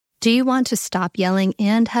Do you want to stop yelling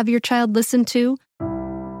and have your child listen too?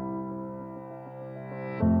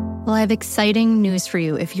 Well, I have exciting news for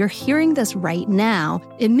you. If you're hearing this right now,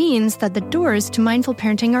 it means that the doors to mindful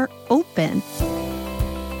parenting are open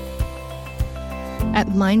at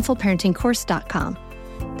mindfulparentingcourse.com.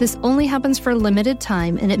 This only happens for a limited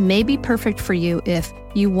time, and it may be perfect for you if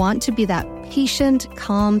you want to be that patient,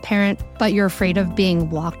 calm parent, but you're afraid of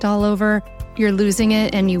being walked all over, you're losing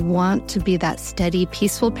it, and you want to be that steady,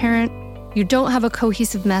 peaceful parent. You don't have a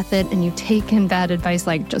cohesive method, and you take in bad advice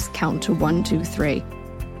like just count to 1, 2, 3.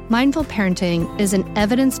 Mindful parenting is an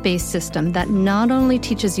evidence-based system that not only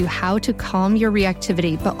teaches you how to calm your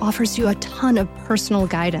reactivity, but offers you a ton of personal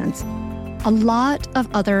guidance. A lot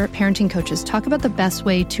of other parenting coaches talk about the best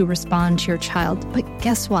way to respond to your child, but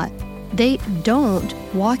guess what? They don't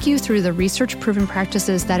walk you through the research-proven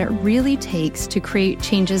practices that it really takes to create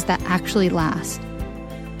changes that actually last.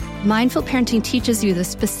 Mindful parenting teaches you the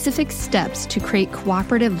specific steps to create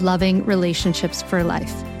cooperative, loving relationships for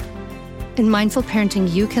life. In mindful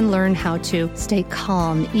parenting, you can learn how to stay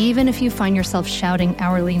calm, even if you find yourself shouting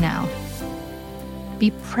hourly now.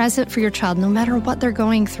 Be present for your child no matter what they're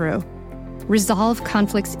going through. Resolve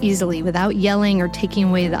conflicts easily without yelling or taking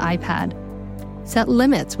away the iPad. Set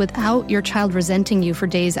limits without your child resenting you for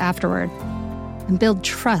days afterward. And build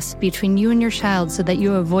trust between you and your child so that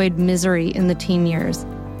you avoid misery in the teen years.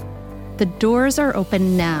 The doors are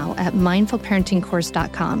open now at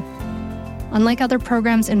mindfulparentingcourse.com. Unlike other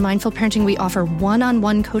programs in Mindful Parenting, we offer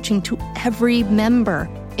one-on-one coaching to every member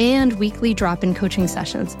and weekly drop-in coaching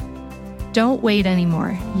sessions. Don't wait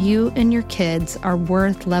anymore. You and your kids are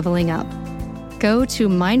worth leveling up. Go to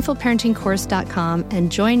mindfulparentingcourse.com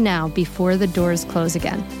and join now before the doors close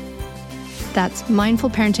again. That's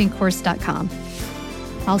mindfulparentingcourse.com.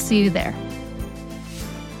 I'll see you there.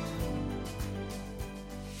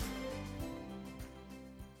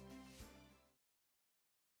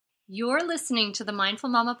 You're listening to the Mindful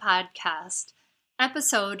Mama Podcast,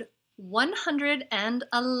 episode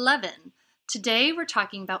 111. Today we're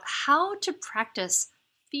talking about how to practice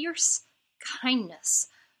fierce kindness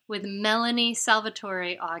with Melanie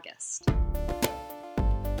Salvatore August.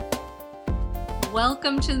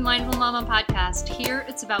 Welcome to the Mindful Mama Podcast. Here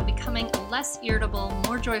it's about becoming a less irritable,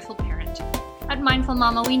 more joyful parent. At Mindful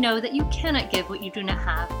Mama, we know that you cannot give what you do not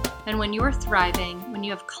have. And when you are thriving, when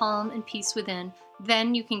you have calm and peace within,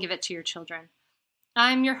 then you can give it to your children.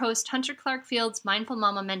 I'm your host, Hunter Clark Fields, Mindful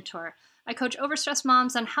Mama Mentor. I coach overstressed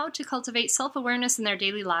moms on how to cultivate self-awareness in their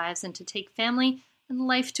daily lives and to take family and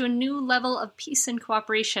life to a new level of peace and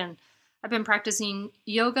cooperation. I've been practicing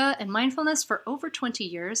yoga and mindfulness for over 20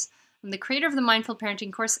 years. I'm the creator of the Mindful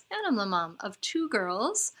Parenting course, and I'm the mom of 2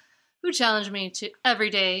 girls who challenge me to every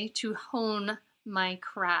day to hone my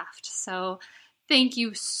craft. So thank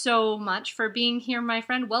you so much for being here, my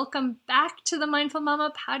friend. Welcome back to the Mindful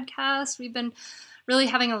Mama Podcast. We've been really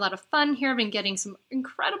having a lot of fun here. I've been getting some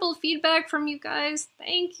incredible feedback from you guys.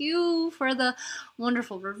 Thank you for the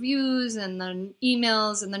wonderful reviews and the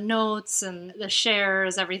emails and the notes and the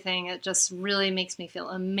shares, everything. It just really makes me feel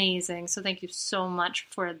amazing. So thank you so much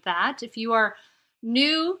for that. If you are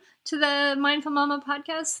new to the Mindful Mama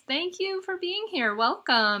Podcast, thank you for being here.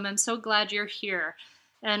 Welcome. I'm so glad you're here.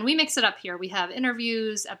 And we mix it up here. We have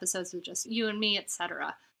interviews, episodes with just you and me,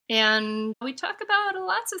 etc. And we talk about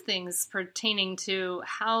lots of things pertaining to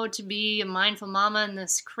how to be a mindful mama in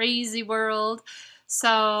this crazy world.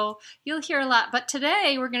 So you'll hear a lot. But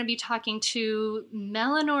today we're going to be talking to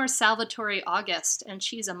Melanie Salvatore August, and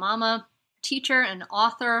she's a mama, teacher, and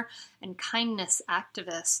author, and kindness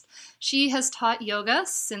activist. She has taught yoga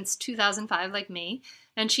since 2005, like me,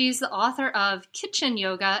 and she's the author of Kitchen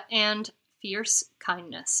Yoga and Fierce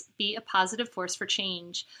Kindness, Be a Positive Force for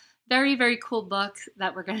Change. Very, very cool book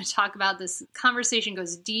that we're going to talk about. This conversation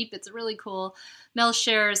goes deep. It's really cool. Mel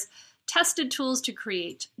shares tested tools to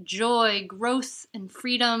create joy, growth, and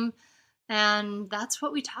freedom. And that's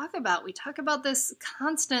what we talk about. We talk about this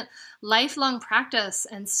constant lifelong practice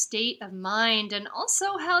and state of mind, and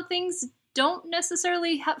also how things don't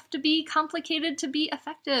necessarily have to be complicated to be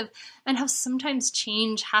effective, and how sometimes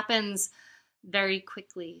change happens very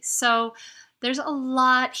quickly. So there's a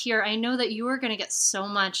lot here. I know that you are going to get so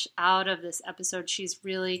much out of this episode. She's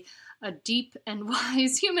really a deep and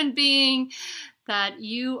wise human being that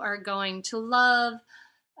you are going to love.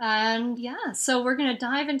 And yeah, so we're going to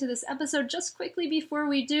dive into this episode. Just quickly before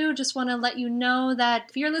we do, just want to let you know that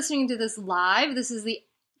if you're listening to this live, this is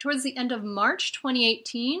towards the end of March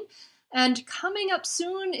 2018. And coming up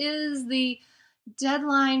soon is the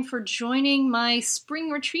deadline for joining my spring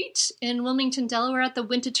retreat in Wilmington, Delaware at the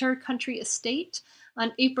Winterthur Country Estate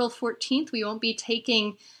on April 14th. We won't be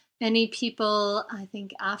taking any people, I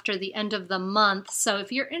think, after the end of the month. So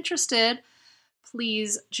if you're interested,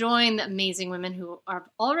 please join the amazing women who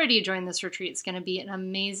are already joined this retreat. It's going to be an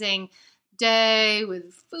amazing day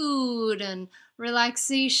with food and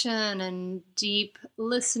relaxation and deep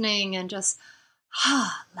listening and just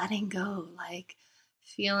letting go, like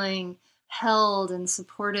feeling held and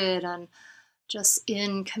supported and just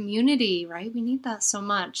in community, right? We need that so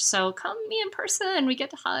much. So come meet in person. We get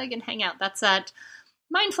to hug and hang out. That's at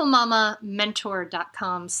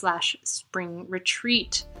mindfulmamamentor.com/spring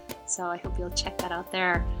retreat. So I hope you'll check that out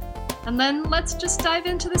there. And then let's just dive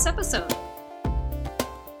into this episode.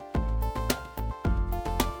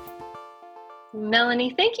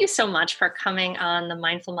 Melanie, thank you so much for coming on the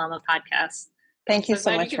Mindful Mama podcast. Thank you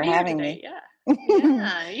so much for having me. Yeah. Me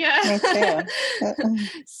too.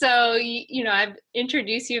 So, I've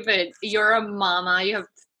introduced you, but you're a mama. You have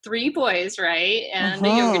 3 boys, right? And a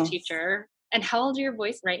yoga teacher. And how old are your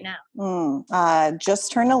boys right now?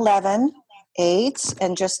 Just turned 11, 8,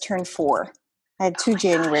 and just turned 4. I had 2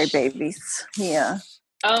 January babies. Yeah.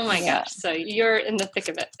 Oh my gosh. So you're in the thick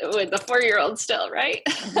of it with the 4-year-old still, right?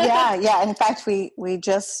 Yeah. In fact, we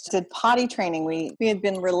just did potty training. We had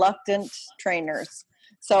been reluctant trainers.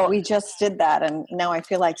 So we just did that. And now I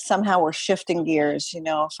feel like somehow we're shifting gears,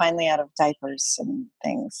 finally out of diapers and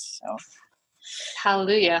things. So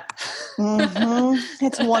hallelujah.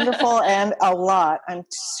 It's wonderful and a lot. I'm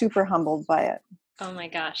super humbled by it. Oh my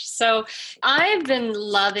gosh. So I've been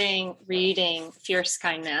loving reading Fierce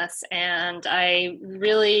Kindness, and I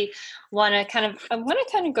really want to kind of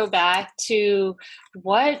go back to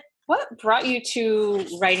what brought you to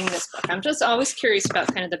writing this book. I'm just always curious about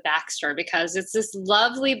kind of the backstory, because it's this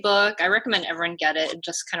lovely book. I recommend everyone get it and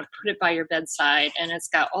just kind of put it by your bedside. And it's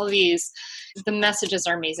got all the messages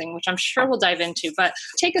are amazing, which I'm sure we'll dive into, but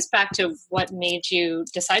take us back to what made you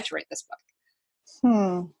decide to write this book.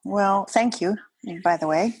 Well, thank you, by the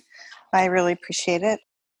way. I really appreciate it.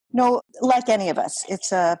 No, like any of us,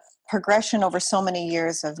 it's a progression over so many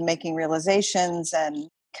years of making realizations and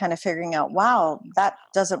kind of figuring out, wow, that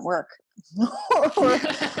doesn't work.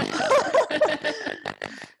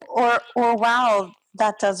 or wow,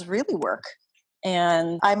 that does really work.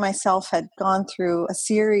 And I myself had gone through a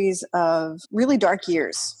series of really dark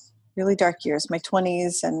years, my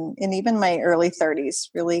 20s and even my early 30s,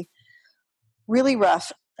 really, really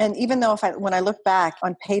rough. And even though when I look back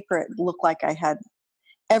on paper, it looked like I had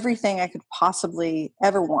everything I could possibly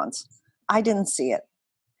ever want, I didn't see it.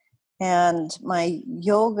 And my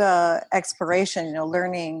yoga exploration,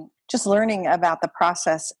 learning about the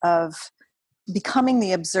process of becoming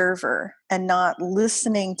the observer and not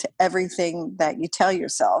listening to everything that you tell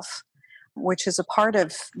yourself, which is a part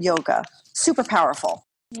of yoga, super powerful.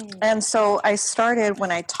 And so I started, when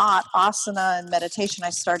I taught asana and meditation, I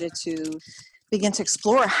started to begin to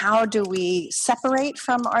explore, how do we separate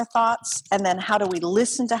from our thoughts? And then how do we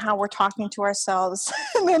listen to how we're talking to ourselves?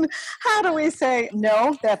 And then how do we say,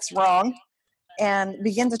 no, that's wrong? And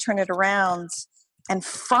begin to turn it around. And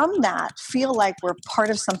from that, feel like we're part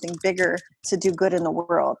of something bigger to do good in the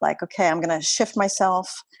world. Like, okay, I'm going to shift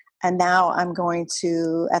myself. And now I'm going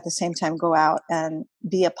to, at the same time, go out and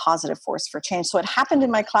be a positive force for change. So it happened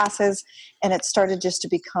in my classes, and it started just to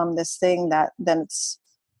become this thing that then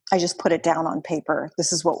I just put it down on paper.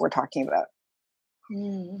 This is what we're talking about.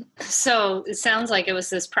 So it sounds like it was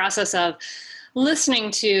this process of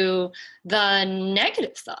listening to the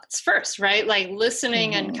negative thoughts first, right? Like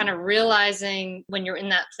listening and kind of realizing when you're in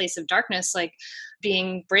that place of darkness, like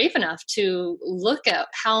being brave enough to look at,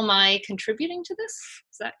 how am I contributing to this?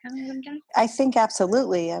 Is that kind of what I'm getting? I think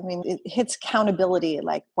absolutely. I mean, it hits accountability.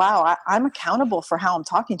 Like, wow, I'm accountable for how I'm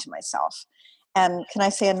talking to myself. And can I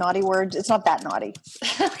say a naughty word? It's not that naughty.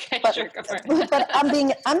 Okay, but, sure, go for it. But I'm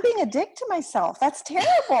being a dick to myself. That's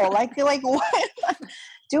terrible. Like what?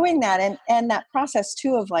 Doing that and that process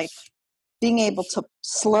too of like being able to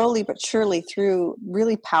slowly but surely, through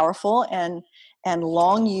really powerful and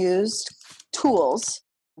long used tools,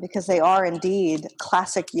 because they are indeed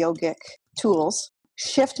classic yogic tools,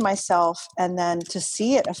 shift myself, and then to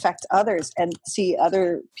see it affect others and see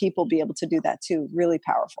other people be able to do that too. Really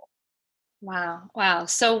powerful. Wow.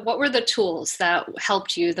 So what were the tools that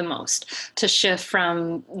helped you the most to shift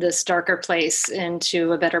from this darker place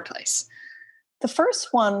into a better place? The first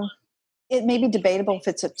one, it may be debatable if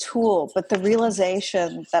it's a tool, but the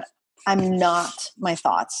realization that I'm not my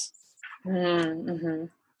thoughts. Mm-hmm.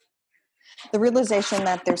 The realization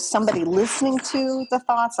that there's somebody listening to the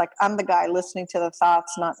thoughts, like I'm the guy listening to the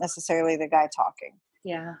thoughts, not necessarily the guy talking.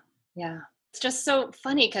 Yeah. It's just so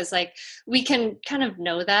funny because like we can kind of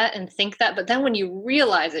know that and think that, but then when you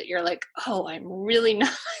realize it, you're like, oh, I'm really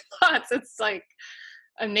not my thoughts. It's like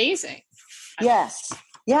amazing. Yes.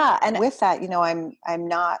 Yeah. And with that, I'm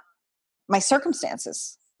not my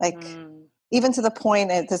circumstances, like even to the point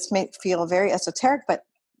that this may feel very esoteric, but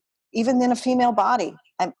even in a female body,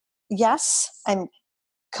 I'm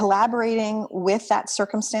collaborating with that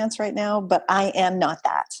circumstance right now, but I am not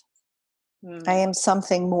that. I am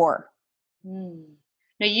something more.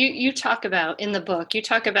 Now, you talk about in the book, you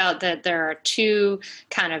talk about that there are two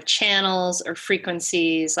kind of channels or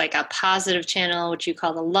frequencies, like a positive channel, which you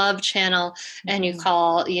call the love channel, and you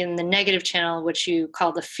call in the negative channel, which you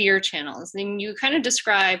call the fear channels. And you kind of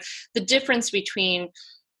describe the difference between,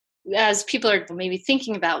 as people are maybe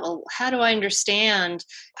thinking about, well, how do I understand?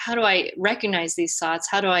 How do I recognize these thoughts?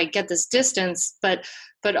 How do I get this distance? But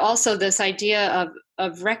also this idea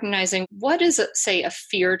of recognizing what is, say, a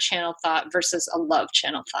fear channel thought versus a love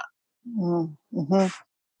channel thought. Mm-hmm.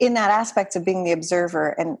 In that aspect of being the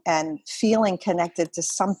observer and feeling connected to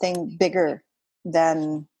something bigger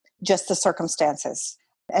than just the circumstances.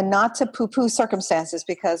 And not to poo-poo circumstances,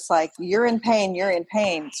 because like you're in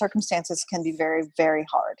pain. Circumstances can be very, very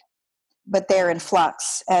hard, but they're in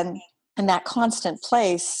flux. And that constant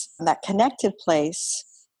place, that connected place,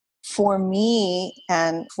 for me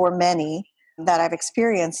and for many that I've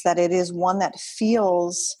experienced, that it is one that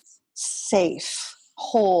feels safe,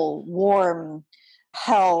 whole, warm,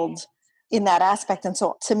 held in that aspect. And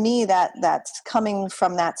so to me, that's coming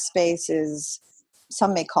from that space is,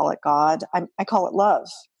 some may call it God. I call it love.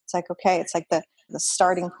 It's like, okay, it's like the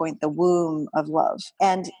starting point, the womb of love.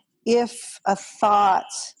 And if a thought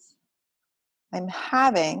I'm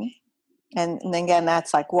having, and again,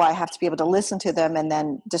 that's like, well, I have to be able to listen to them and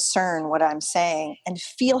then discern what I'm saying and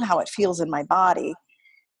feel how it feels in my body.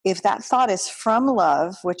 If that thought is from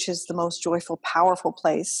love, which is the most joyful, powerful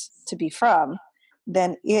place to be from,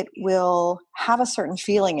 then it will have a certain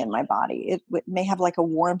feeling in my body. It may have like a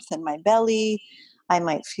warmth in my belly. I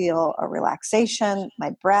might feel a relaxation.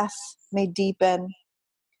 My breath may deepen.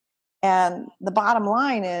 And the bottom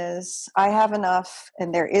line is, I have enough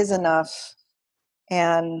and there is enough.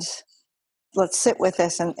 And let's sit with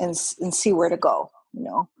this and see where to go,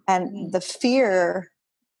 And the fear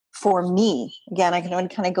for me, again, I can only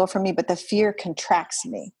kind of go for me, but the fear contracts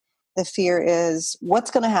me. The fear is,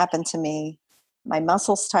 what's going to happen to me? My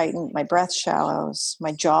muscles tighten, my breath shallows,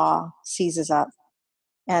 my jaw seizes up,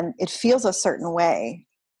 and it feels a certain way.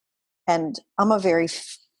 And I'm a very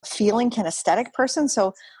feeling kinesthetic person,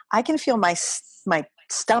 so I can feel my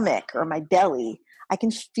stomach or my belly. I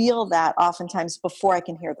can feel that oftentimes before I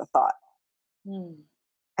can hear the thought.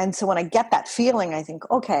 And so when I get that feeling, I think,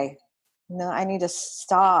 okay, I need to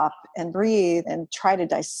stop and breathe and try to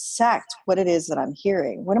dissect what it is that I'm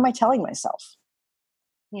hearing. What am I telling myself?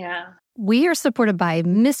 Yeah. We are supported by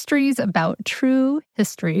Mysteries About True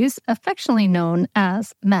Histories, affectionately known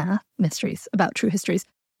as Math Mysteries About True Histories.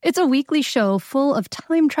 It's a weekly show full of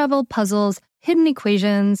time travel puzzles, hidden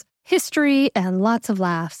equations, history, and lots of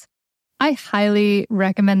laughs. I highly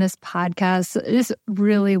recommend this podcast. It is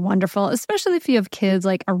really wonderful, especially if you have kids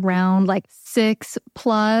like around like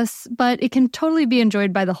 6+, but it can totally be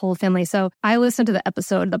enjoyed by the whole family. So I listened to the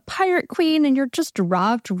episode, The Pirate Queen, and you're just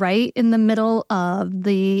dropped right in the middle of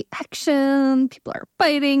the action. People are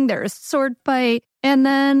fighting, there's a sword fight. And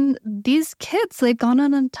then these kids, they've gone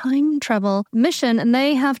on a time travel mission and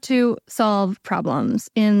they have to solve problems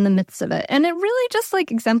in the midst of it. And it really just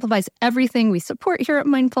like exemplifies everything we support here at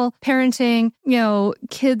Mindful Parenting.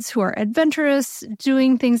 Kids who are adventurous,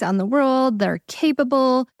 doing things out in the world, they're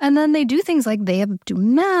capable. And then they do things like they have to do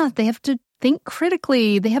math, they have to think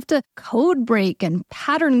critically, they have to code break and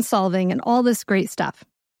pattern solving and all this great stuff.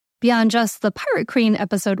 Beyond just the Pirate Queen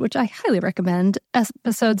episode, which I highly recommend,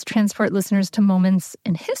 episodes transport listeners to moments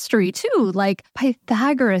in history, too, like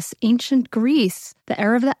Pythagoras, ancient Greece, the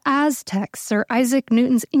era of the Aztecs, Sir Isaac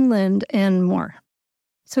Newton's England, and more.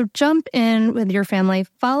 So jump in with your family,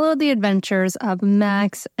 follow the adventures of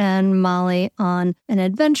Max and Molly on an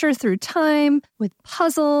adventure through time with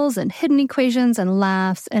puzzles and hidden equations and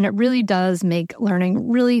laughs, and it really does make learning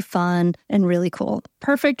really fun and really cool.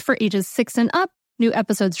 Perfect for ages 6 and up. New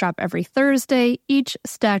episodes drop every Thursday, each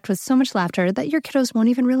stacked with so much laughter that your kiddos won't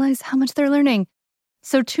even realize how much they're learning.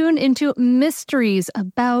 So tune into Mysteries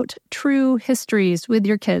About True Histories with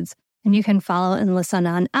your kids, and you can follow and listen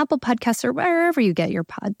on Apple Podcasts or wherever you get your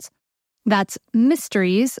pods. That's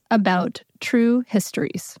Mysteries About True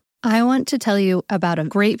Histories. I want to tell you about a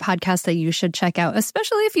great podcast that you should check out,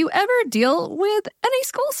 especially if you ever deal with any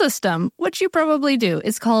school system, which you probably do.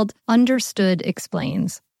 It's called Understood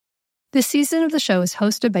Explains. This season of the show is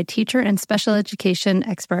hosted by teacher and special education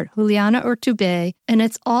expert Juliana Urtubey, and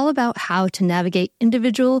it's all about how to navigate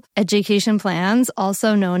individual education plans,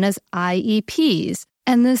 also known as IEPs,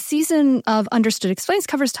 And the season of Understood Explains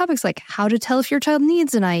covers topics like how to tell if your child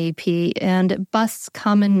needs an IEP and busts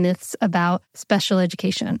common myths about special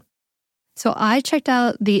education. So I checked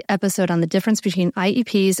out the episode on the difference between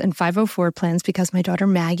IEPs and 504 plans because my daughter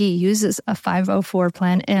Maggie uses a 504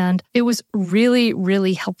 plan, and it was really,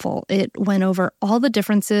 really helpful. It went over all the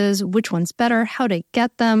differences, which one's better, how to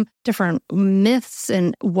get them, different myths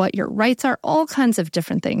and what your rights are, all kinds of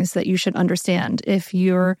different things that you should understand if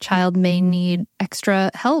your child may need extra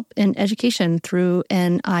help in education through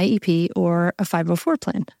an IEP or a 504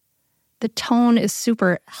 plan. The tone is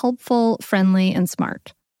super helpful, friendly, and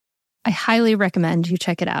smart. I highly recommend you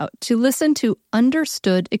check it out. To listen to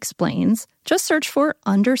Understood Explains, just search for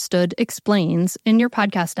Understood Explains in your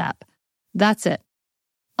podcast app. That's it.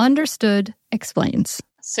 Understood Explains.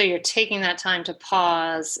 So you're taking that time to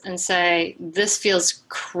pause and say, this feels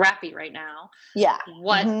crappy right now. Yeah.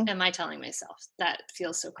 What am I telling myself that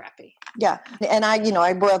feels so crappy? Yeah. And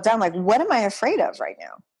I boiled down, like, what am I afraid of right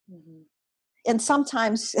now? Mm-hmm. And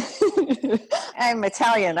sometimes I'm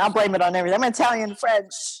Italian. I'll blame it on everything. I'm Italian,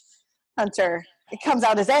 French, Hunter. It comes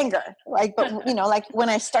out as anger. Like, but like when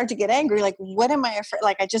I start to get angry, like, what am I afraid?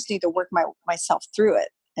 Like, I just need to work myself through it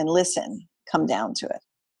and listen, come down to it.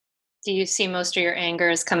 Do you see most of your anger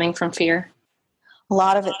as coming from fear? A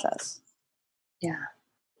lot of it does. Yeah.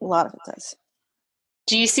 A lot of it does.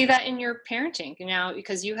 Do you see that in your parenting now?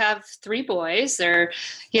 Because you have 3 boys, they're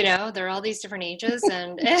all these different ages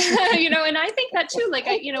and, and I think that too, like,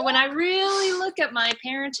 when I really look at my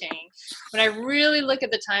parenting, when I really look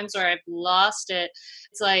at the times where I've lost it,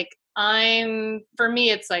 it's like, for me,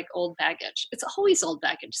 it's like old baggage. It's always old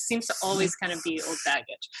baggage. It seems to always kind of be old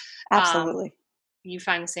baggage. Absolutely. You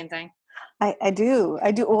find the same thing? I do.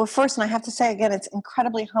 Well, first, and I have to say again, it's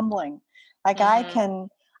incredibly humbling. Like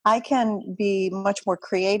I can be much more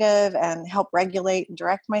creative and help regulate and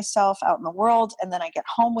direct myself out in the world. And then I get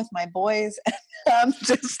home with my boys and I'm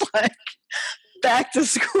just like back to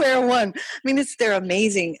square one. I mean, they're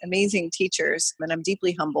amazing, amazing teachers, and I'm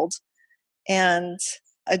deeply humbled. And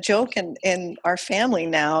a joke in our family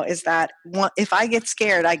now is that if I get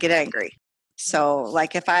scared, I get angry. So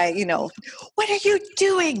like if I, what are you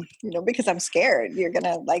doing? Because I'm scared, you're going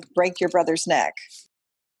to like break your brother's neck.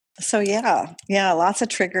 So yeah, lots of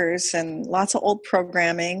triggers and lots of old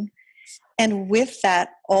programming. And with that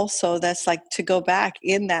also, that's like to go back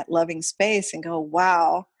in that loving space and go,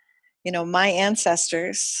 wow, my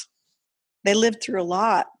ancestors, they lived through a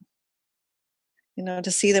lot,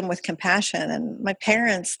 to see them with compassion. And my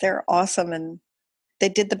parents, they're awesome and they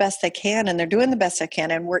did the best they can and they're doing the best they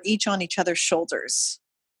can. And we're each on each other's shoulders.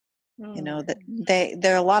 That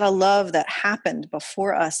there are a lot of love that happened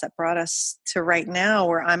before us that brought us to right now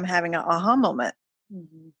where I'm having an aha moment.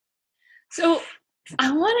 Mm-hmm. So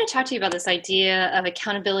I want to talk to you about this idea of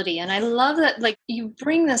accountability. And I love that, like, you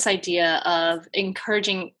bring this idea of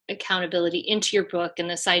encouraging accountability into your book and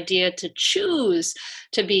this idea to choose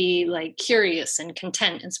to be like curious and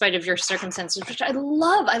content in spite of your circumstances, which I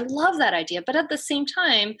love. I love that idea. But at the same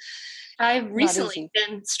time, I've recently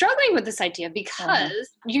been struggling with this idea because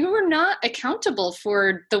you were not accountable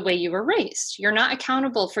for the way you were raised. You're not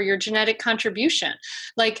accountable for your genetic contribution.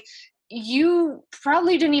 Like, you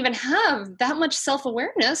probably didn't even have that much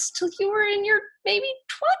self-awareness till you were in your maybe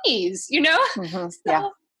 20s, Mm-hmm.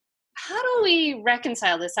 So how do we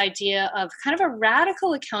reconcile this idea of kind of a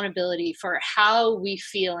radical accountability for how we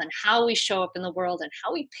feel and how we show up in the world and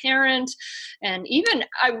how we parent and even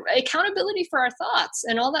accountability for our thoughts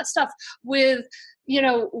and all that stuff with,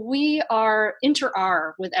 we are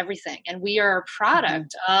with everything and we are a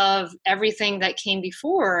product of everything that came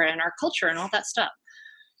before and our culture and all that stuff.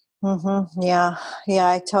 Mm-hmm. Yeah.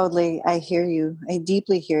 I hear you. I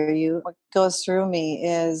deeply hear you. What goes through me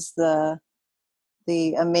is the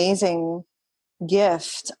amazing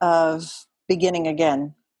gift of beginning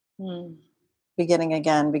again, beginning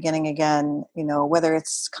again, whether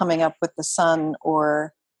it's coming up with the sun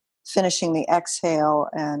or finishing the exhale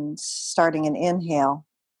and starting an inhale.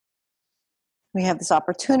 We have this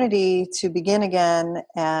opportunity to begin again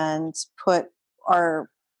and put our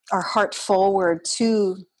heart forward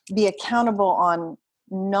to be accountable on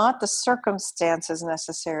not the circumstances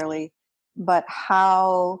necessarily, but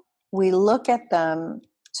how we look at them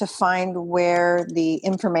to find where the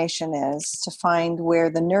information is, to find where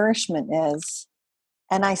the nourishment is.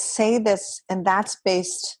 And I say this, and that's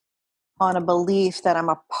based on a belief that I'm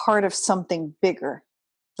a part of something bigger,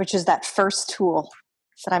 which is that first tool,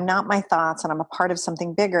 that I'm not my thoughts and I'm a part of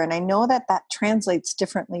something bigger. And I know that translates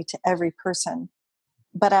differently to every person.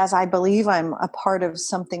 But as I believe I'm a part of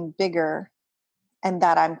something bigger and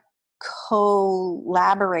that I'm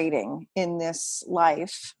collaborating in this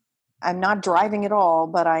life, I'm not driving at all,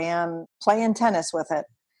 but I am playing tennis with it.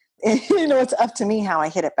 It's up to me how I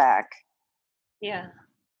hit it back. Yeah.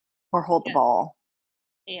 Or hold the ball.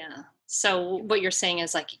 Yeah. So what you're saying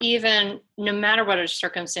is like, even no matter what our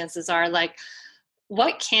circumstances are, like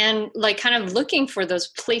what can, like kind of looking for those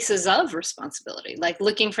places of responsibility, like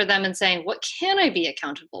looking for them and saying, what can I be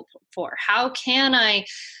accountable for? How can I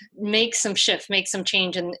make some shift, make some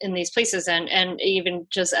change in these places? And even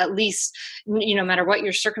just at least, no matter what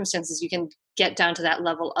your circumstances, you can get down to that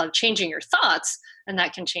level of changing your thoughts, and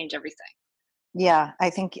that can change everything. Yeah, I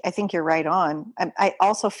think you're right on. I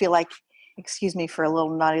also feel like, excuse me for a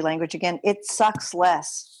little naughty language again, it sucks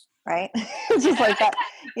less, right? It's just like that,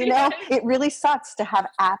 it really sucks to have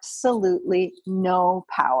absolutely no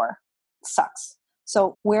power. It sucks.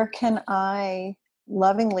 So where can I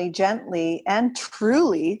lovingly, gently, and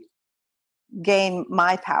truly gain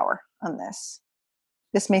my power on this?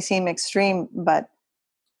 This may seem extreme, but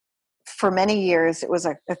for many years, it was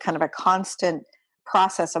a kind of a constant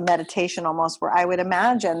process of meditation almost, where I would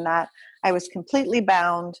imagine that I was completely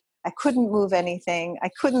bound. I couldn't move anything. I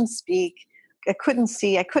couldn't speak. I couldn't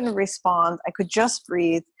see. I couldn't respond. I could just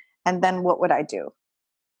breathe. And then what would I do?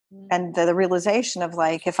 And the realization of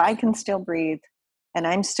like, if I can still breathe and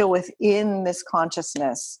I'm still within this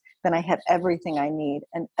consciousness, then I have everything I need,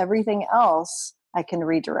 and everything else I can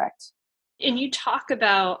redirect. And you talk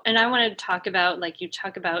about, and I want to talk about, like you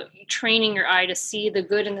talk about training your eye to see the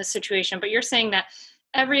good in the situation, but you're saying that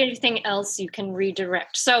everything else you can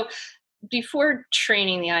redirect. So before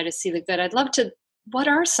training the eye to see the good, I'd love to, what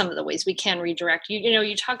are some of the ways we can redirect?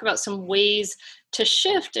 You talk about some ways to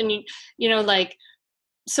shift, and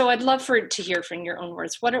so I'd love to hear from your own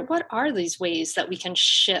words. What are these ways that we can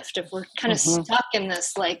shift if we're kind of stuck in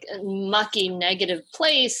this like mucky negative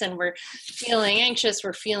place, and we're feeling anxious,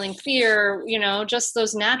 we're feeling fear, just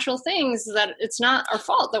those natural things that it's not our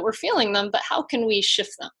fault that we're feeling them, but how can we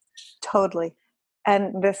shift them? Totally.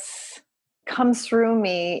 And this comes through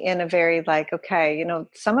me in a very like, okay,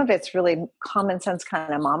 some of it's really common sense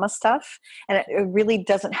kind of mama stuff. And it really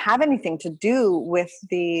doesn't have anything to do with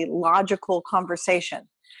the logical conversation,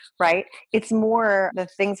 right? It's more the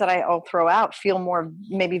things that I'll throw out feel more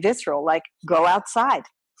maybe visceral, like go outside,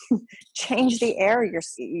 change the air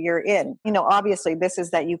you're in. Obviously this is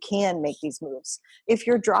that you can make these moves. If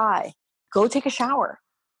you're dry, go take a shower,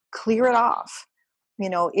 clear it off.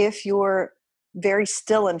 If you're very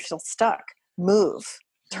still and feel stuck, move,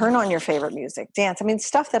 turn on your favorite music, dance. I mean,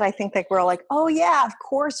 stuff that I think that we're like, oh yeah, of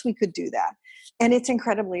course we could do that. And it's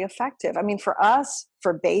incredibly effective. I mean, for us,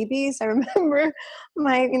 for babies, I remember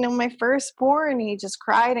my firstborn, he just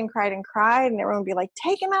cried and cried and cried, and everyone would be like,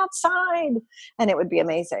 take him outside. And it would be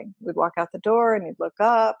amazing. We'd walk out the door and he'd look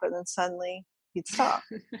up, and then suddenly he'd stop.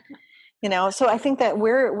 So I think that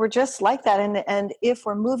we're just like that. And if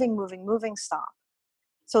we're moving, stop.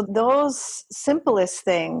 So those simplest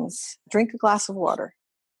things, drink a glass of water,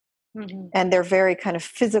 and they're very kind of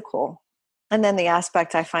physical. And then the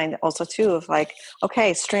aspect I find also too of like,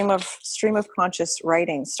 okay, stream of conscious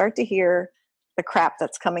writing, start to hear the crap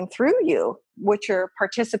that's coming through you, which you're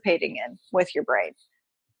participating in with your brain.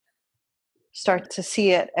 Start to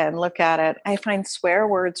see it and look at it. I find swear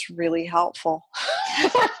words really helpful.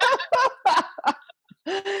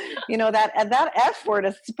 That F word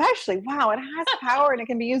especially, wow, it has power and it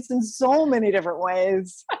can be used in so many different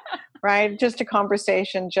ways, right? Just a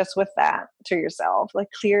conversation just with that to yourself, like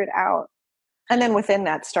clear it out. And then within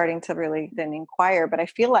that, starting to really then inquire. But I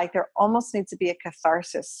feel like there almost needs to be a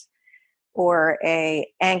catharsis or a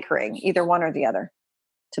anchoring, either one or the other,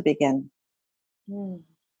 to begin.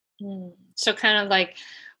 So kind of like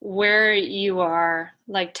where you are,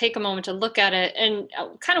 like take a moment to look at it. And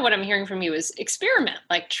kind of what I'm hearing from you is experiment,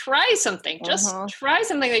 like try something, just try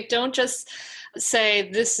something. Like don't just say,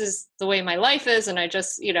 this is the way my life is. And I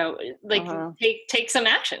just, take some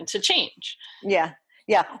action to change. Yeah.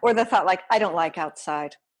 Yeah. Or the thought like, I don't like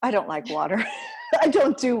outside. I don't like water. I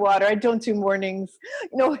don't do water. I don't do mornings,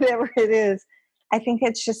 whatever it is. I think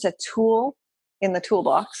it's just a tool in the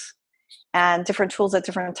toolbox, and different tools at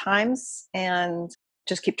different times, and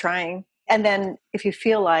just keep trying. And then if you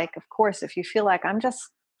feel like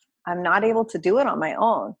I'm not able to do it on my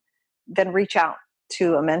own, then reach out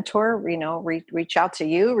to a mentor, reach out to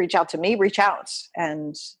you, reach out to me, reach out,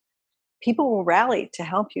 and people will rally to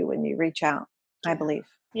help you when you reach out, I believe.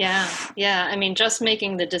 Yeah. Yeah. I mean, just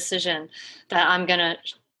making the decision that I'm going to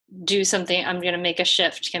do something, I'm going to make a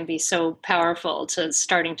shift can be so powerful to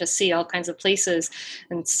starting to see all kinds of places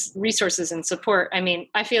and resources and support. I mean,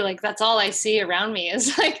 I feel like that's all I see around me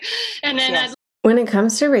is like, and then When it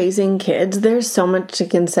comes to raising kids, there's so much to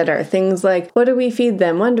consider. Things like, what do we feed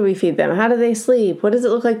them? When do we feed them? How do they sleep? What does it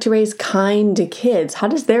look like to raise kind kids? How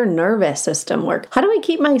does their nervous system work? How do I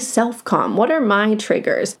keep myself calm? What are my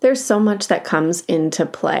triggers? There's so much that comes into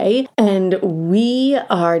play, and we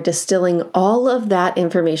are distilling all of that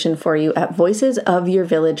information for you at Voices of Your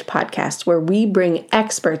Village podcast, where we bring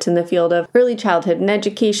experts in the field of early childhood and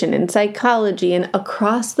education and psychology and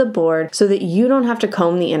across the board so that you don't have to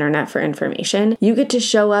comb the internet for information. You get to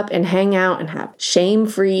show up and hang out and have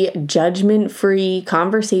shame-free, judgment-free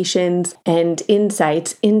conversations and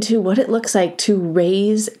insights into what it looks like to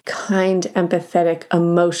raise kind, empathetic,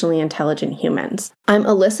 emotionally intelligent humans. I'm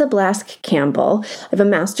Alyssa Blask Campbell. I have a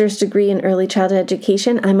master's degree in early childhood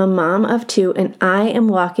education. I'm a mom of 2, and I am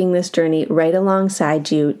walking this journey right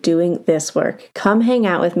alongside you doing this work. Come hang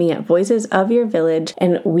out with me at Voices of Your Village,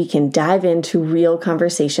 and we can dive into real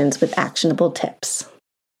conversations with actionable tips.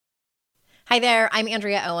 Hi there, I'm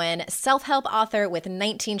Andrea Owen, self-help author with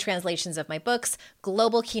 19 translations of my books,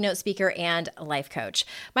 global keynote speaker, and life coach.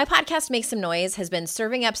 My podcast, Make Some Noise, has been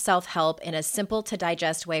serving up self-help in a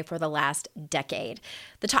simple-to-digest way for the last decade.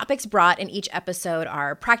 The topics brought in each episode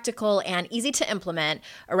are practical and easy to implement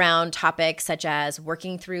around topics such as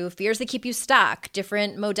working through fears that keep you stuck,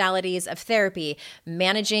 different modalities of therapy,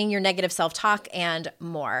 managing your negative self-talk, and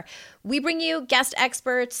more. We bring you guest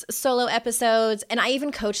experts, solo episodes, and I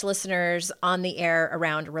even coach listeners on the air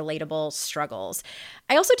around relatable struggles.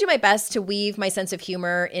 I also do my best to weave my sense of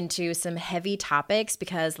humor into some heavy topics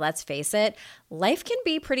because, let's face it, life can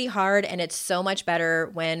be pretty hard, and it's so much better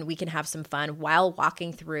when we can have some fun while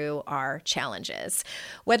walking through our challenges.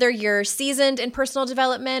 Whether you're seasoned in personal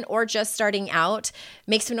development or just starting out,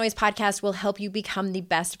 Make Some Noise podcast will help you become the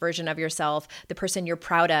best version of yourself, the person you're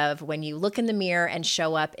proud of when you look in the mirror and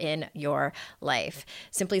show up in your life.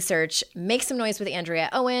 Simply search Make Some Noise with Andrea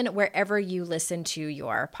Owen wherever you listen to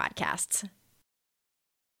your podcasts.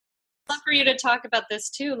 I'd love for you to talk about this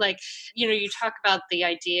too. Like, you talk about the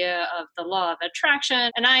idea of the law of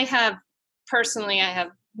attraction, and I have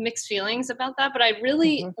mixed feelings about that, but I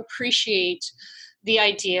really appreciate the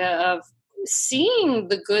idea of seeing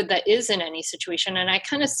the good that is in any situation. And I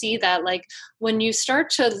kind of see that, like, when you start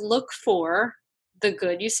to look for the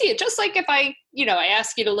good, you see it. Just like if I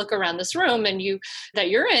ask you to look around this room and that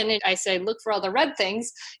you're in, I say, look for all the red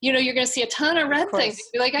things, you're going to see a ton of red things.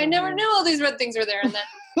 You'll be like, I never knew all these red things were there. And then,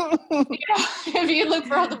 if you look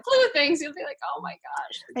for all the blue things, you'll be like, oh my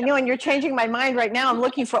gosh. I know, and you're changing my mind right now. I'm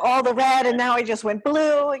looking for all the red, and now I just went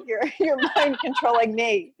blue. You're mind controlling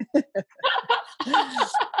me.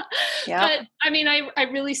 Yeah. But I mean, I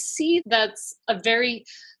really see that's a very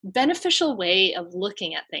beneficial way of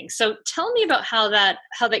looking at things. So tell me about how that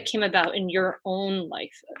came about in your own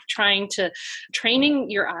life, training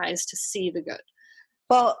your eyes to see the good.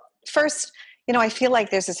 Well, first, I feel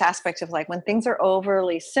like there's this aspect of, like, when things are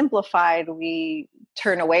overly simplified, we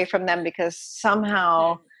turn away from them because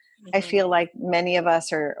somehow I feel like many of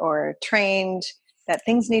us are trained that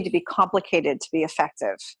things need to be complicated to be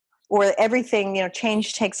effective, or everything,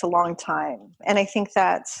 change takes a long time. And I think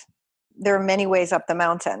that there are many ways up the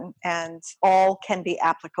mountain, and all can be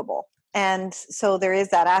applicable. And so there is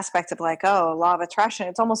that aspect of, like, oh, law of attraction,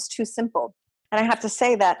 it's almost too simple. And I have to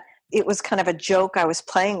say that it was kind of a joke I was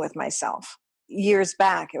playing with myself years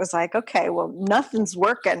back. It was like, okay, well, nothing's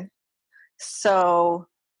working. So,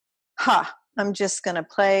 I'm just going to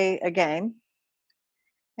play a game,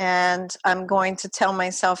 and I'm going to tell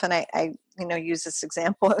myself, and I use this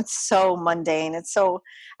example. It's so mundane. It's so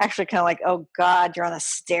actually kind of like, oh God, you're on a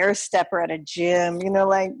stair stepper at a gym,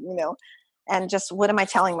 and just, what am I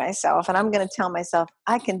telling myself? And I'm going to tell myself,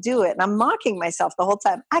 I can do it. And I'm mocking myself the whole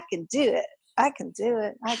time. I can do it. I can do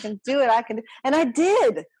it. I can do it. I can do it. And I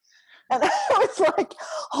did. And I was like,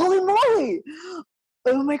 holy moly.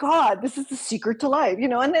 Oh my God, this is the secret to life,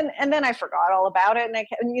 and then I forgot all about it, and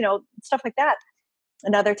stuff like that.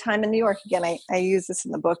 Another time in New York, again, I use this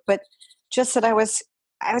in the book, but just that I was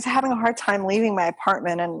having a hard time leaving my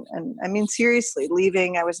apartment, and I mean, seriously,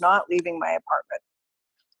 I was not leaving my apartment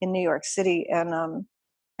in New York City. And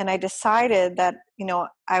I decided that,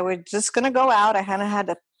 I was just going to go out. I kind of had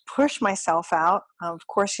to push myself out. Of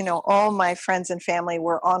course, all my friends and family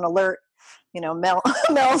were on alert.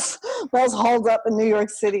 Mel's holed up in New York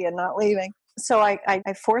City and not leaving. So I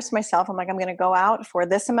forced myself. I'm like, I'm going to go out for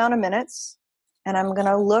this amount of minutes, and I'm going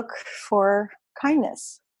to look for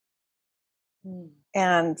kindness.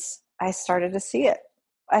 And I started to see it.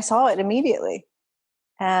 I saw it immediately,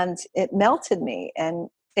 and it melted me and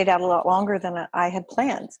stayed out a lot longer than I had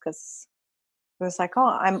planned, because it was like,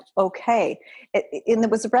 oh, I'm okay. And there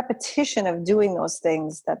was a repetition of doing those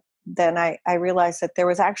things that then I realized that there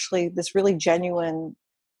was actually this really genuine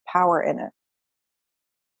power in it.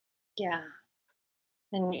 Yeah.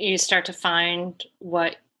 And you start to find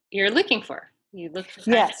what you're looking for. You look for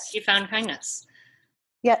kindness. Yes. You found kindness.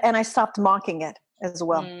 Yeah. And I stopped mocking it as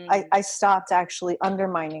well. Mm. I stopped actually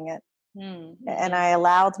undermining it. Mm-hmm. And I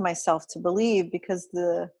allowed myself to believe, because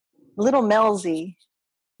the little Melzy,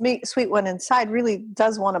 sweet one inside, really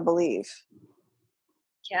does want to believe.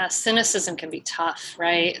 Yeah, cynicism can be tough,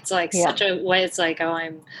 right? It's like Yeah. such a way. It's like,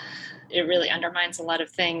 it really undermines a lot of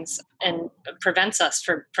things and prevents us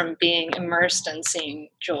from being immersed and seeing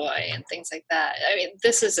joy and things like that. I mean,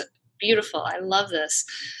 this is beautiful. I love this,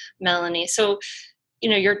 Melanie. So,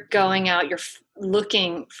 you're going out, you're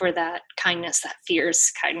looking for that kindness, that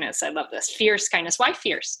fierce kindness. I love this. Fierce kindness. Why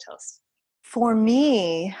fierce? Tell us. For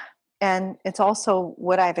me, and it's also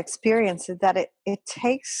what I've experienced, is that it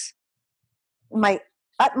takes my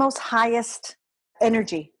utmost highest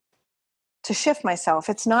energy to shift myself.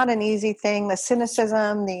 It's not an easy thing. The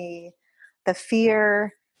cynicism, the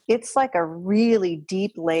fear, it's like a really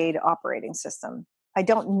deep laid operating system. I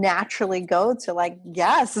don't naturally go to like,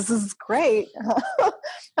 yes, this is great.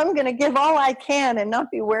 I'm going to give all I can and not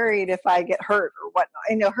be worried if I get hurt or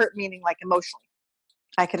whatnot. Hurt meaning like emotionally.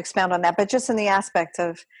 I could expound on that, but just in the aspect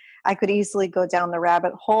of, I could easily go down the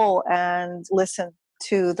rabbit hole and listen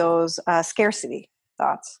to those scarcity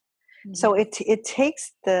thoughts. Mm-hmm. So it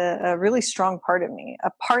takes a really strong part of me,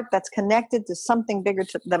 a part that's connected to something bigger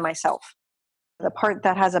than myself, the part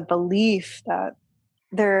that has a belief that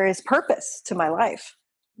there is purpose to my life.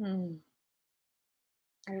 Mm.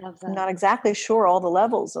 I love that. I'm not exactly sure all the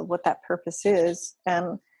levels of what that purpose is.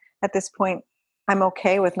 And at this point, I'm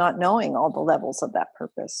okay with not knowing all the levels of that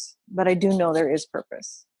purpose, but I do know there is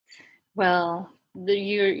purpose. Well,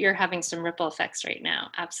 you're having some ripple effects right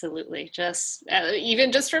now. Absolutely. Just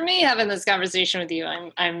even just for me having this conversation with you,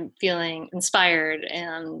 I'm feeling inspired,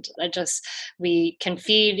 and we can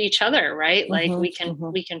feed each other, right? Like we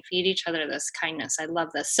can feed each other this kindness. I love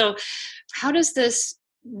this. So how does this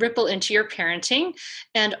ripple into your parenting,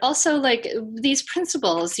 and also like these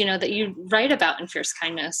principles, that you write about in Fierce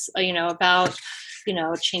Kindness, about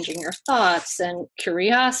changing your thoughts and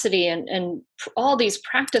curiosity and all these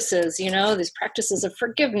practices, these practices of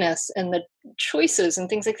forgiveness and the choices and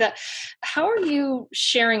things like that. How are you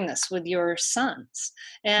sharing this with your sons?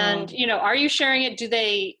 And, are you sharing it?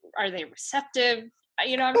 Are they receptive?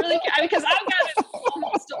 I'm really, because I've got an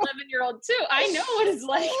almost 11-year-old too. I know what it's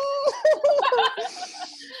like.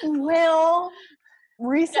 Well,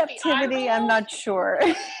 receptivity, I'm not sure.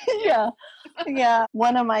 Yeah.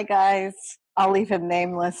 One of my guys, I'll leave him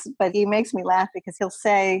nameless, but he makes me laugh because he'll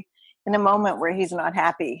say, in a moment where he's not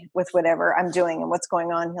happy with whatever I'm doing and what's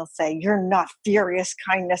going on, he'll say, "You're not furious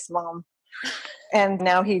kindness, Mom." And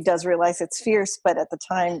now he does realize it's fierce, but at the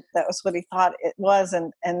time that was what he thought it was.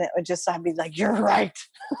 And it would just, I'd be like, "You're right."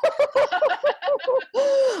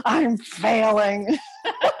 I'm failing.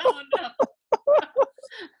 Oh,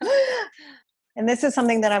 no. And this is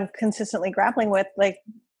something that I'm consistently grappling with.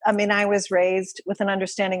 I was raised with an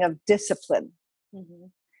understanding of discipline,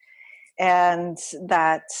 and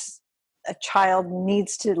that a child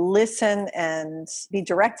needs to listen and be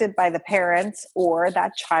directed by the parents, or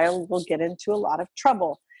that child will get into a lot of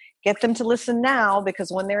trouble. Get them to listen now,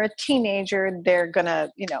 because when they're a teenager, they're going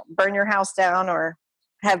to, burn your house down or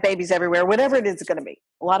have babies everywhere, whatever it is going to be.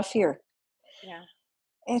 A lot of fear. Yeah.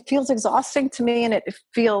 It feels exhausting to me, and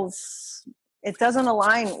it doesn't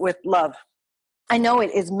align with love. I know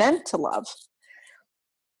it is meant to love,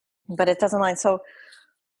 but it doesn't align. So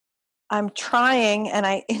I'm trying, and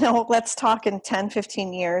let's talk in 10,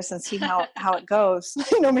 15 years and see how it goes.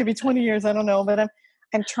 Maybe 20 years, I don't know, but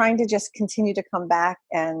I'm trying to just continue to come back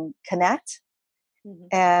and connect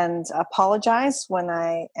and apologize when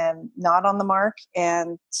I am not on the mark,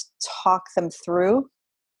 and talk them through.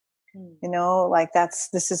 That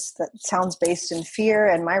sounds based in fear,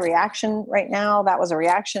 and my reaction right now, that was a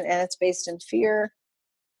reaction, and it's based in fear.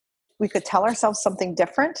 We could tell ourselves something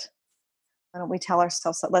different. Why don't we tell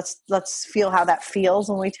ourselves that? Let's feel how that feels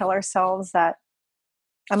when we tell ourselves that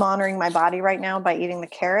I'm honoring my body right now by eating the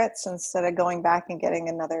carrots instead of going back and getting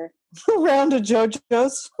another round of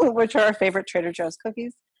JoJo's, which are our favorite Trader Joe's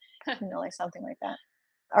cookies. Like something like that.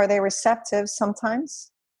 Are they receptive?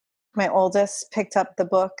 Sometimes. My oldest picked up the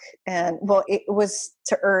book, and it was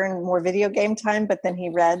to earn more video game time, but then he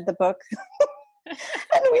read the book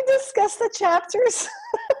and we discussed the chapters.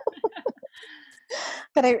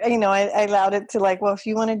 But I allowed it to if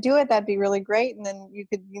you want to do it, that'd be really great. And then you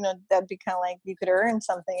could, that'd be kind of like you could earn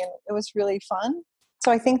something, and it was really fun. So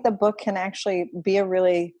I think the book can actually be a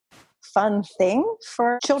really fun thing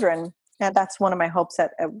for children. And that's one of my hopes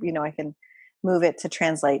that, I can move it to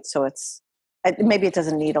translate. So maybe it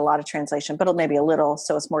doesn't need a lot of translation, but maybe a little,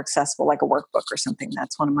 so it's more accessible, like a workbook or something.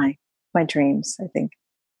 That's one of my dreams, I think.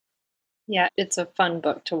 Yeah, it's a fun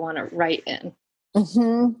book to want to write in.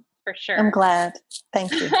 Mm-hmm. For sure. I'm glad.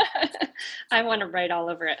 Thank you. I want to write all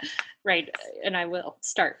over it. Right. And I will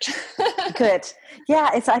start. Good.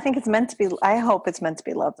 Yeah. I hope it's meant to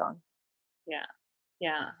be loved on. Yeah.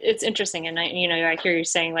 Yeah. It's interesting. And I hear you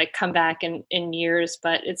saying like come back in years,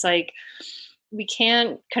 but it's like, we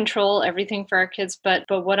can't control everything for our kids. But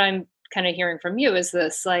what I'm kind of hearing from you is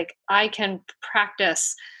this, like, I can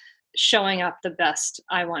practice showing up the best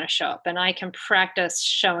I want to show up, and I can practice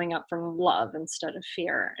showing up from love instead of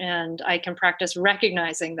fear, and I can practice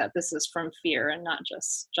recognizing that this is from fear and not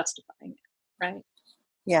just justifying it, right?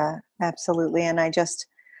 Yeah, absolutely. And I guess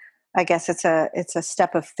it's a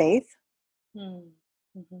step of faith.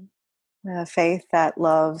 Mm-hmm. Faith that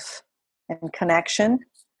love and connection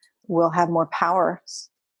will have more power.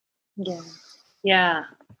 Yeah,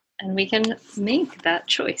 and we can make that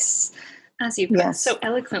choice, as you put so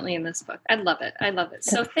eloquently in this book. I love it.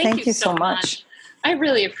 So thank you so much. I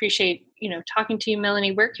really appreciate, talking to you,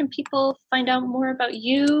 Melanie. Where can people find out more about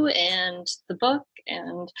you and the book?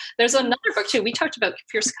 And there's another book too. We talked about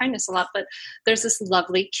Fierce Kindness a lot, but there's this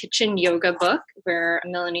lovely kitchen yoga book where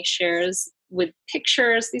Melanie shares with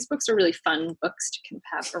pictures. These books are really fun books to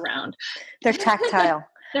have around. They're tactile.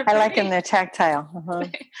 I like them. They're tactile. Uh-huh.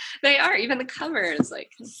 They are. Even the covers,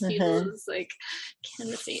 like, see those, like,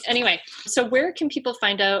 canvasy. Anyway, so where can people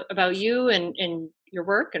find out about you and your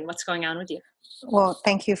work and what's going on with you? Well,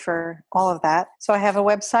 thank you for all of that. So I have a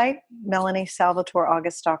website,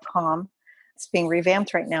 MelanieSalvatoreAugust.com. It's being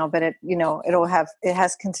revamped right now, but it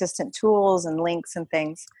has consistent tools and links and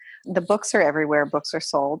things. The books are everywhere. Books are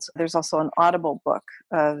sold. There's also an Audible book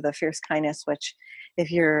of the Fierce Kindness, which, if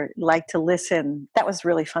you're like to listen, that was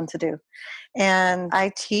really fun to do. And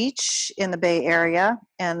I teach in the Bay Area,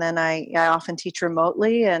 and then I often teach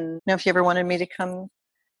remotely. And if you ever wanted me to come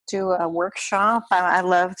do a workshop, I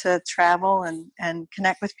love to travel and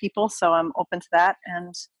connect with people. So I'm open to that.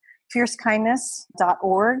 And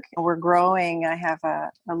fiercekindness.org. We're growing. I have a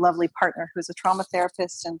lovely partner who's a trauma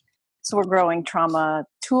therapist. And so we're growing trauma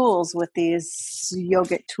tools with these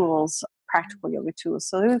yogic tools, practical yoga tools.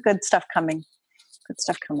 So there's good stuff coming.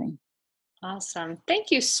 Awesome.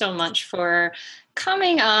 Thank you so much for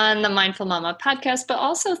coming on the Mindful Mama podcast, but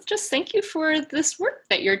also just thank you for this work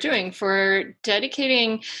that you're doing, for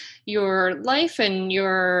dedicating your life and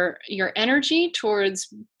your energy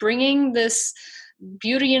towards bringing this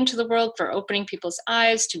beauty into the world, for opening people's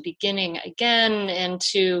eyes to beginning again, and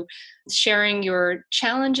to sharing your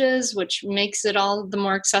challenges, which makes it all the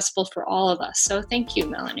more accessible for all of us. So thank you,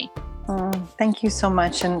 Melanie. Thank you so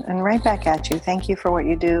much. And right back at you. Thank you for what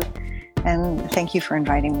you do. And thank you for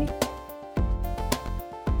inviting me.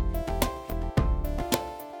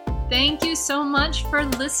 Thank you so much for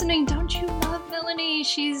listening. Don't you love Melanie?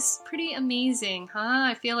 She's pretty amazing, huh?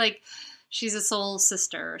 I feel like she's a soul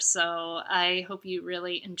sister. So I hope you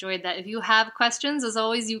really enjoyed that. If you have questions, as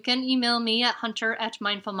always, you can email me at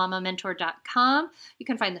hunter@mindfulmamamentor.com. You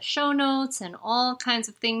can find the show notes and all kinds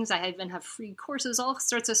of things. I even have free courses, all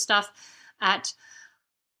sorts of stuff at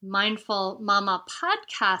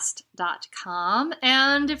mindfulmamapodcast.com.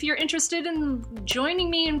 And if you're interested in joining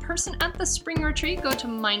me in person at the spring retreat, go to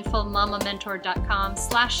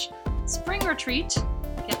mindfulmamamentor.com/spring retreat.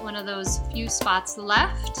 Get one of those few spots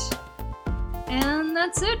left. And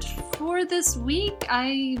that's it for this week.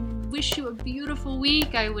 I wish you a beautiful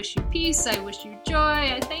week. I wish you peace. I wish you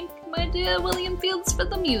joy. I thank my dear William Fields for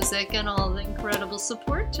the music and all the incredible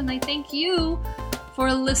support. And I thank you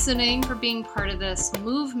for listening, for being part of this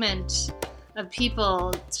movement of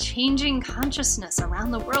people changing consciousness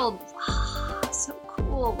around the world. Wow, so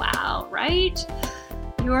cool. Wow, right?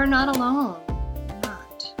 You are not alone. You're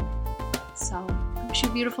not. So I wish you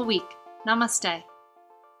a beautiful week. Namaste.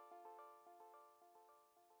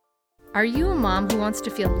 Are you a mom who wants to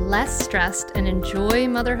feel less stressed and enjoy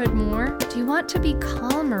motherhood more? Do you want to be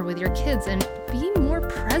calmer with your kids and be more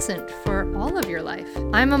present for all of your life?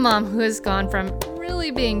 I'm a mom who has gone from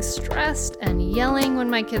really being stressed and yelling when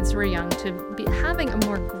my kids were young to having a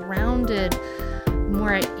more grounded,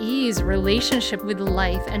 more at ease relationship with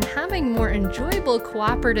life and having more enjoyable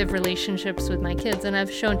cooperative relationships with my kids. And I've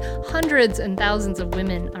shown hundreds and thousands of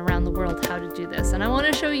women around the world how to do this. And I want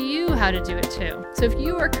to show you how to do it too. So if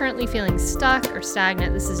you are currently feeling stuck or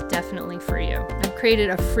stagnant, this is definitely for you. I've created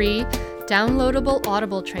a free downloadable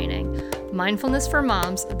Audible training, Mindfulness for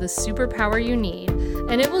Moms, the Superpower You Need.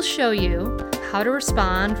 And it will show you how to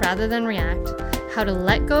respond rather than react, how to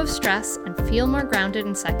let go of stress and feel more grounded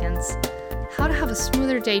in seconds, a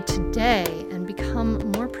smoother day today and become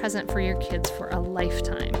more present for your kids for a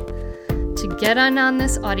lifetime. To get on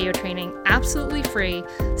this audio training absolutely free,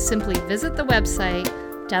 simply visit the website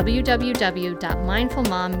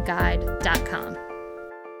www.mindfulmomguide.com.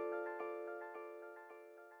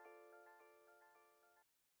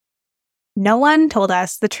 No one told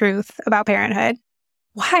us the truth about parenthood.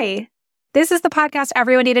 Why? This is the podcast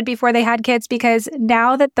everyone needed before they had kids, because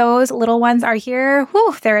now that those little ones are here,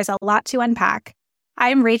 there is a lot to unpack.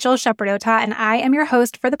 I'm Rachel Shepardota, and I am your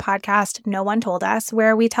host for the podcast No One Told Us,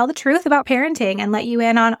 where we tell the truth about parenting and let you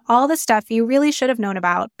in on all the stuff you really should have known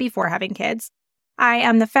about before having kids. I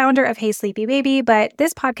am the founder of Hey Sleepy Baby, but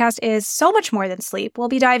this podcast is so much more than sleep. We'll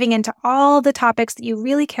be diving into all the topics that you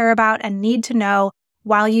really care about and need to know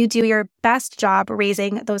while you do your best job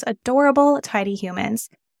raising those adorable tiny humans.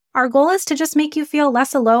 Our goal is to just make you feel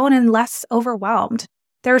less alone and less overwhelmed.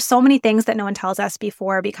 There are so many things that no one tells us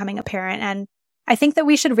before becoming a parent, and I think that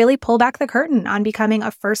we should really pull back the curtain on becoming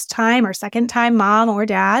a first-time or second-time mom or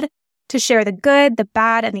dad to share the good, the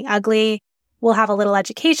bad, and the ugly. We'll have a little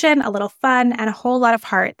education, a little fun, and a whole lot of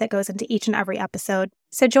heart that goes into each and every episode.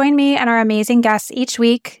 So join me and our amazing guests each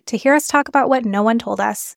week to hear us talk about what no one told us.